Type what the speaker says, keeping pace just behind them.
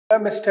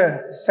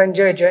Mr.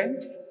 Sanjay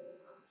Jain,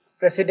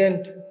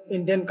 President,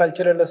 Indian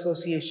Cultural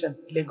Association,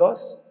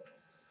 Lagos,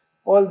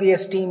 all the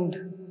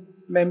esteemed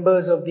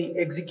members of the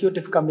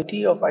Executive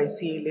Committee of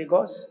ICA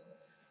Lagos,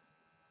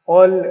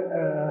 all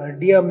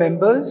dear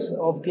members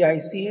of the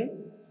ICA,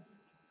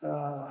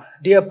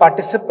 dear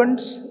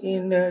participants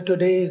in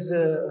today's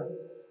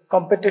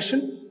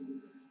competition,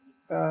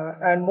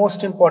 and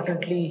most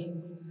importantly,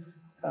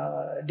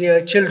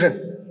 dear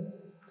children,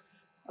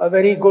 a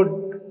very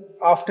good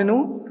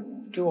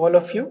afternoon to all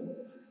of you.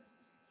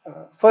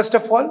 First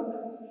of all,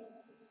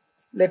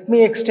 let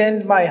me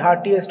extend my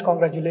heartiest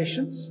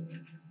congratulations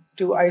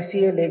to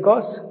ICA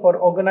Lagos for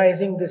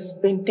organizing this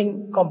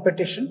painting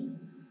competition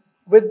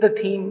with the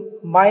theme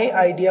My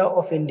Idea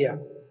of India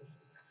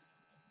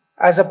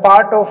as a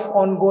part of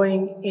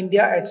ongoing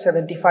India at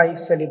 75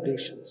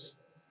 celebrations.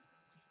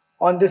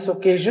 On this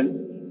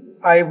occasion,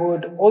 I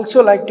would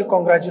also like to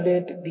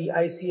congratulate the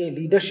ICA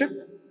leadership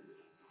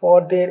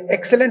for their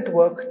excellent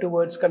work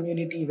towards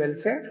community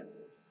welfare.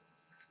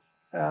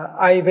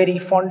 I very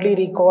fondly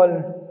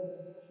recall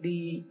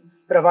the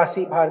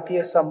Pravasi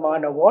Bharatiya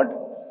Samman Award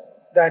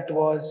that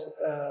was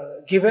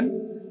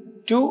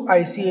given to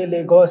ICA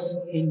Lagos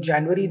in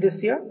January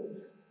this year,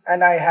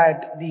 and I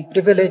had the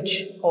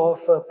privilege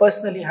of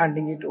personally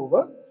handing it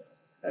over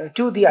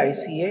to the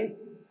ICA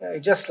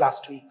just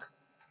last week.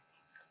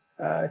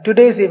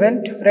 Today's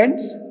event,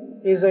 friends,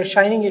 is a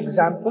shining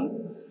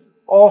example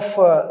of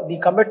the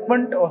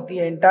commitment of the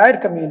entire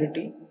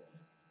community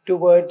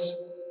towards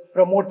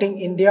promoting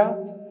India,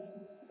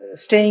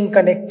 staying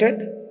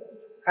connected,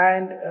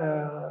 and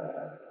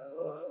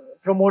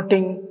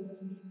promoting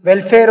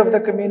welfare of the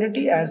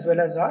community as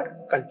well as our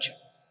culture.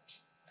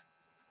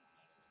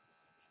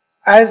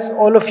 As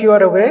all of you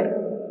are aware,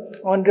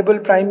 Honorable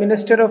Prime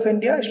Minister of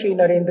India, Shri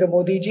Narendra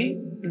Modi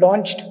ji,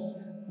 launched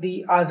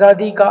the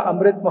Azadi Ka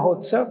Amrit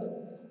Mahotsav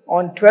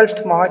on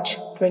 12th March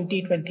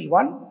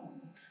 2021,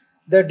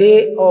 the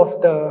day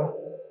of the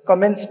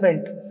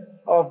commencement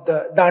of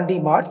the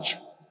Dandi March.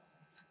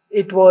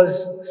 It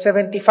was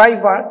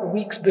 75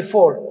 weeks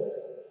before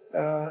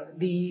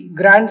the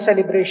grand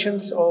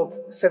celebrations of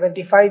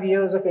 75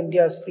 years of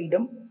India's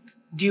freedom,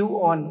 due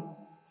on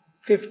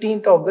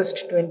 15th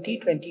August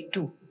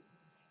 2022.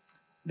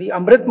 The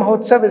Amrit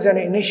Mahotsav is an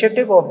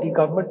initiative of the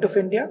Government of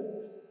India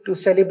to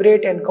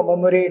celebrate and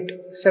commemorate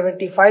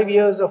 75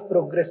 years of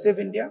progressive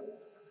India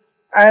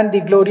and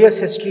the glorious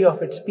history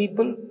of its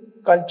people,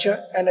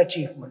 culture, and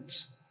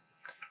achievements.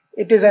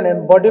 It is an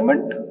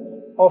embodiment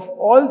of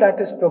all that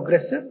is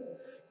progressive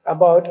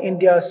about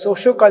India's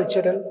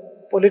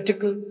socio-cultural,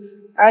 political,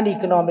 and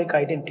economic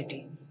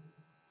identity.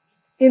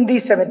 In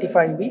these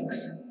 75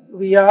 weeks,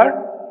 we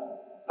are,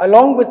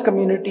 along with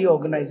community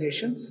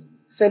organizations,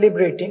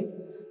 celebrating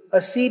a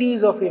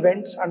series of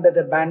events under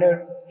the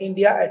banner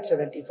India at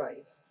 75.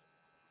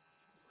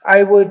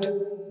 I would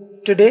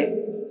today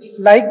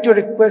like to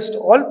request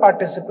all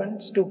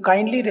participants to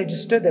kindly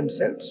register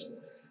themselves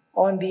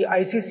on the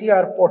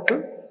ICCR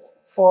portal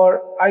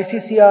for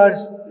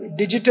ICCR's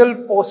digital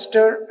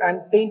poster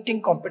and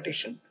painting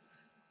competition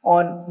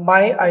on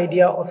My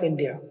Idea of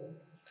India.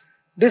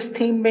 This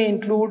theme may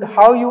include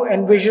how you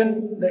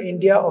envision the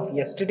India of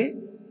yesterday,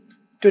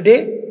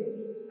 today,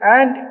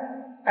 and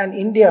an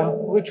India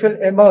which will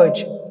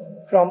emerge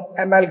from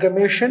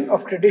amalgamation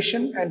of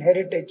tradition and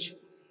heritage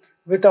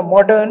with a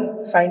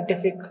modern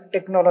scientific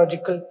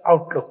technological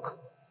outlook.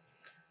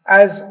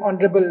 As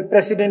Honorable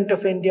President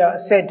of India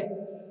said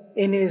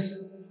in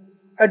his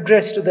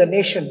address to the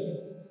nation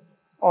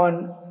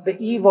on the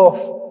eve of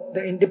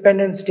the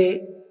Independence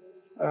Day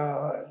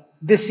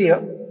this year,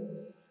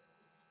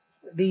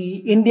 the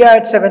India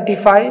at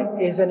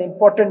 75 is an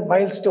important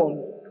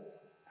milestone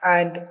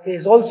and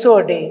is also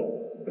a day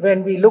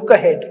when we look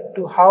ahead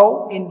to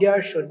how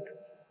India should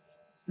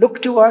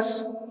look to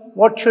us,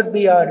 what should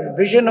be our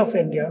vision of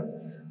India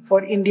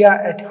for India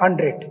at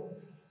 100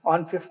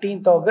 on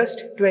 15th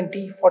August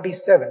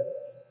 2047.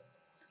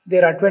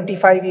 There are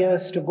 25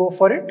 years to go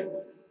for it,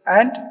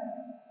 and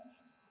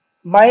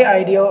My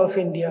Idea of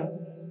India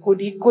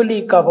could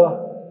equally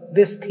cover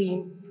this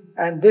theme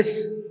and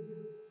this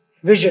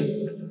vision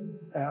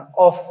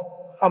of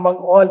among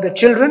all the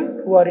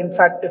children who are in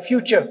fact the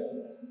future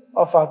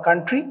of our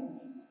country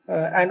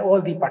and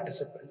all the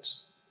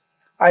participants.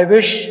 I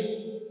wish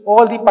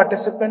all the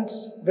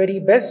participants very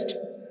best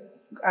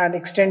and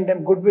extend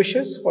them good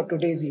wishes for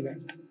today's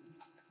event.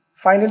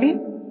 Finally,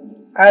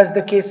 as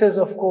the cases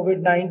of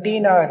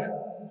COVID-19 are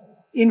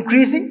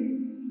increasing,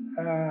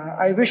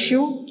 I wish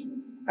you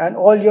and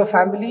all your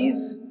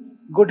families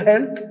good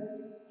health,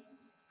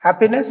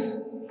 happiness,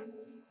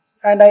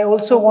 and I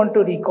also want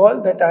to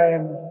recall that I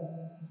am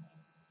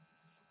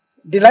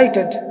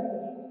delighted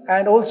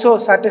and also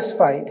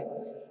satisfied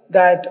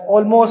that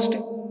almost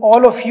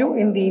all of you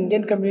in the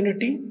Indian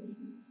community,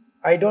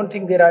 I don't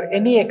think there are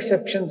any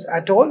exceptions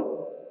at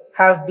all,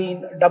 have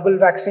been double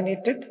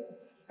vaccinated.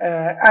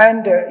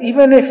 And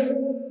even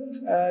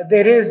if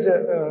there is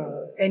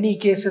any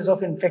cases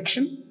of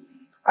infection,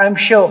 I'm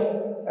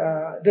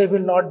sure they will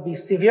not be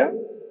severe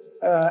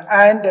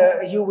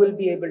and you will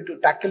be able to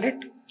tackle it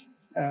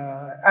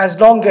as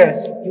long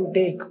as you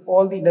take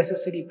all the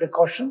necessary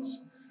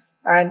precautions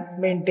and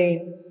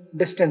maintain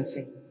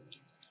distancing.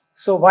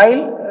 So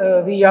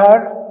while we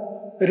are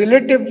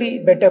relatively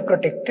better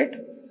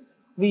protected,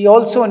 we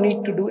also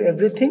need to do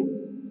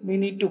everything. We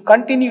need to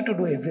continue to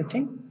do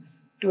everything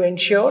to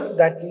ensure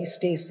that we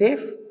stay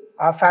safe,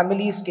 our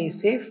families stay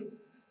safe,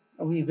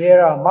 we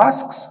wear our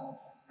masks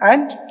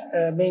and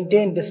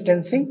maintain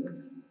distancing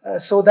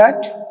so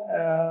that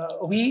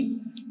we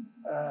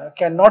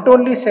can not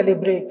only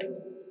celebrate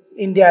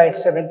India at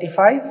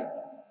 75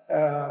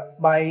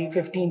 by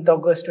 15th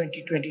August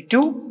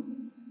 2022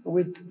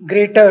 with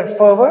greater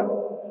fervor,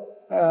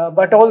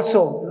 but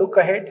also look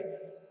ahead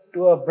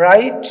to a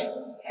bright,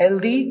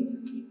 healthy,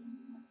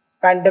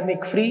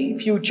 pandemic-free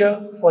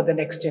future for the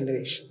next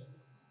generation.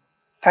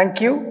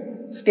 Thank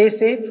you. Stay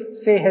safe,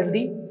 stay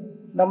healthy.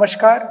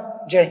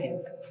 Namaskar. Jai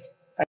Hind.